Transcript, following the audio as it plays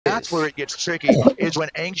that's where it gets tricky, is when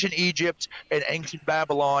ancient Egypt and ancient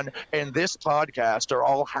Babylon and this podcast are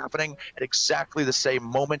all happening at exactly the same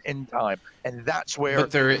moment in time. And that's where,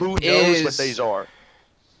 But there who knows is what these are.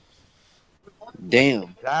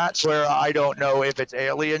 Damn. That's where I don't know if it's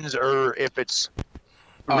aliens or if it's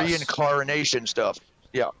reincarnation stuff.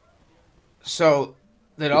 Yeah. So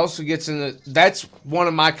that also gets into, that's one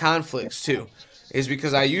of my conflicts too, is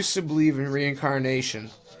because I used to believe in reincarnation,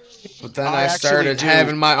 but then I started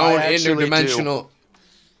having my own interdimensional.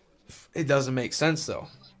 It doesn't make sense though,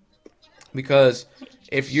 because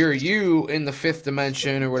if you're you in the fifth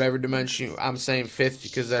dimension or whatever dimension, I'm saying fifth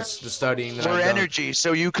because that's the studying that I've done. Energy,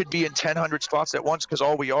 so you could be in 1,000 spots at once, because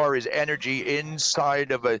all we are is energy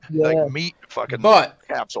inside of a like meat fucking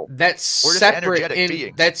capsule. That's we're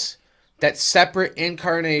separate. That's separate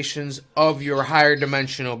incarnations of your higher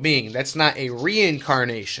dimensional being. That's not a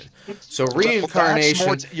reincarnation. So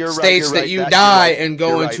reincarnation states that you die and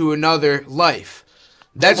go into another life.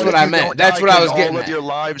 That's what I meant. That's what I was getting at. Your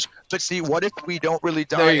lives. But see, what if we don't really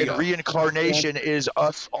die, and reincarnation is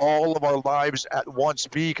us all of our lives at once,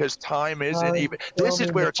 because time isn't even. This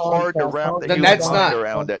is where it's hard to wrap the human mind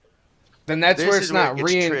around it. Then that's where it's not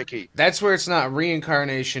That's where it's not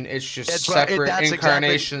reincarnation. It's just separate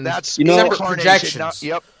incarnations. That's separate projections.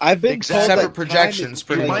 Yep. I've been told separate projections.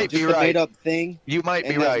 You might be right. A made-up thing. You might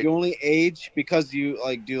be right. You only age because you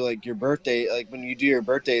do your birthday. Like when you do your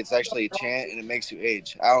birthday, it's actually a chant and it makes you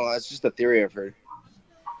age. I don't know. That's just a theory I've heard.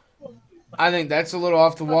 I think that's a little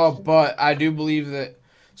off the wall, but I do believe that.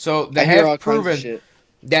 So they have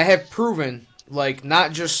proven. Like,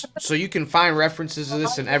 not just, so you can find references to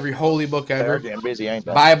this in every holy book ever,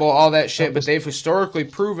 Bible, all that shit, but they've historically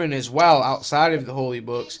proven as well, outside of the holy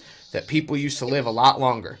books, that people used to live a lot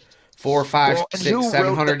longer. 4, 5, 6,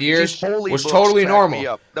 700 years was totally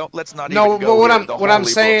normal. Let's not no, but what I'm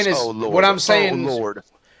saying is,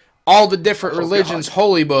 all the different religions'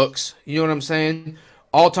 holy books, you know what I'm saying,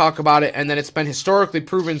 all talk about it, and then it's been historically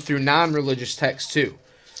proven through non-religious texts too.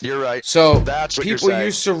 You're right. So that's what people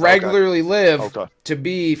used to regularly live to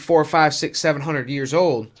be 4, 5, 6, 700 years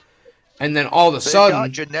old, and then all of a sudden, got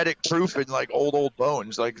genetic proof in like old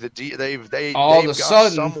bones. Like they've all of a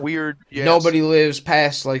sudden, some weird. Yes. Nobody lives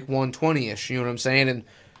past like 120ish. You know what I'm saying? And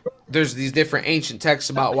there's these different ancient texts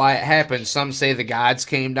about why it happened. Some say the gods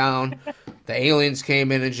came down, the aliens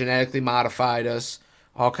came in and genetically modified us.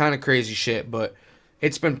 All kind of crazy shit. But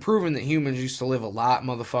it's been proven that humans used to live a lot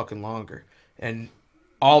motherfucking longer, and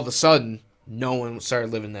all of a sudden, no one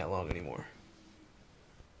started living that long anymore.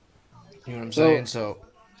 You know what I'm saying? So,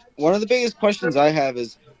 one of the biggest questions I have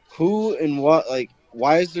is who and what, like,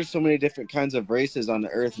 why is there so many different kinds of races on the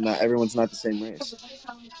earth and not everyone's not the same race?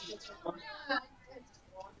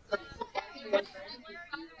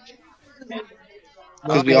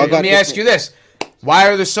 Let me ask you this. Why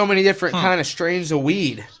are there so many different kind of strains of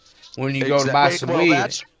weed when you go to buy some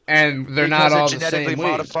weed and they're not all the same weed?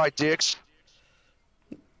 Modified dicks.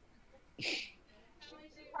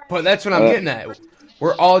 But that's what I'm getting at.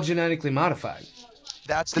 We're all genetically modified.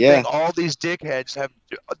 That's the thing. All these dickheads have,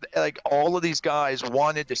 like, all of these guys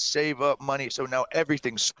wanted to save up money, so now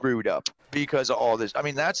everything's screwed up because of all this. I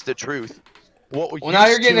mean, that's the truth. Well, now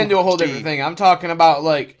you're getting into a whole different thing. I'm talking about,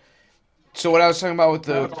 like, so what I was talking about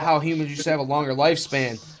with how humans used to have a longer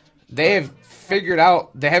lifespan. They haven't figured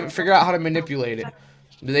out how to manipulate it.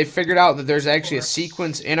 They figured out that there's actually a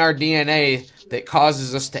sequence in our DNA that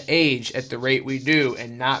causes us to age at the rate we do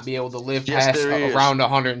and not be able to live past around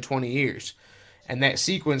 120 years. And that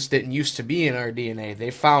sequence didn't used to be in our DNA.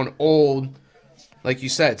 They found old, like you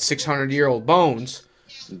said, 600-year-old bones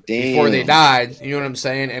before they died. You know what I'm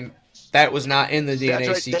saying? And that was not in the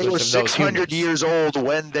DNA sequence they were of those humans. 600 years old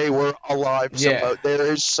when they were alive. Yeah.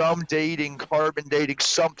 There is some dating, carbon dating,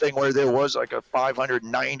 something where there was like a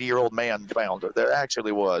 590-year-old man found. There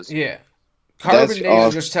actually was. Yeah. Carbon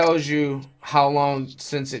dating just tells you how long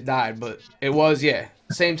since it died, but it was,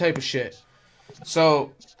 same type of shit.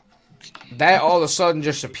 So that all of a sudden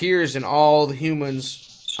just appears in all the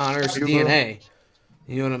humans on Earth's DNA.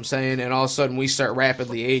 You know what I'm saying? And all of a sudden we start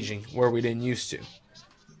rapidly aging where we didn't used to.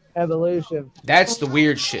 Evolution. That's the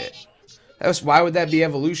weird shit. Why would that be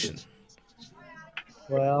evolution?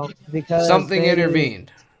 Well, because something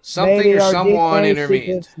intervened. Something or someone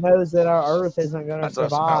intervened. Knows that our Earth isn't going to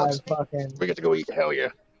survive. Fucking. We get to go eat. Hell yeah.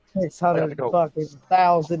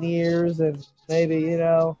 600,000 years, and maybe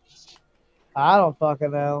I don't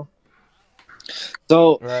fucking know.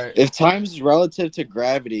 So, if time is relative to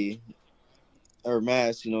gravity or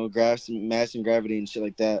mass, mass and gravity and shit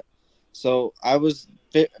like that. So I was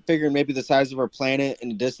figuring maybe the size of our planet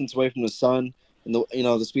and the distance away from the sun, and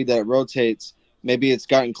the speed that it rotates. Maybe it's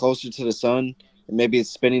gotten closer to the sun. maybe it's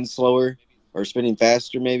spinning slower or spinning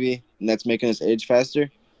faster, maybe, and that's making us age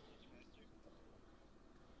faster.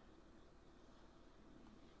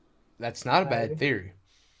 That's not a bad theory.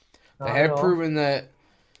 They have proven that.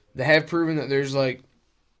 They have proven that there's like,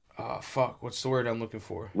 fuck, what's the word I'm looking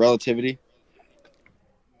for? Relativity.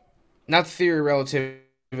 Not the theory of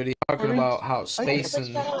relativity. Talking about how space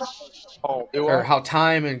and or how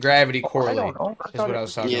time and gravity correlate is what I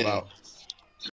was talking about.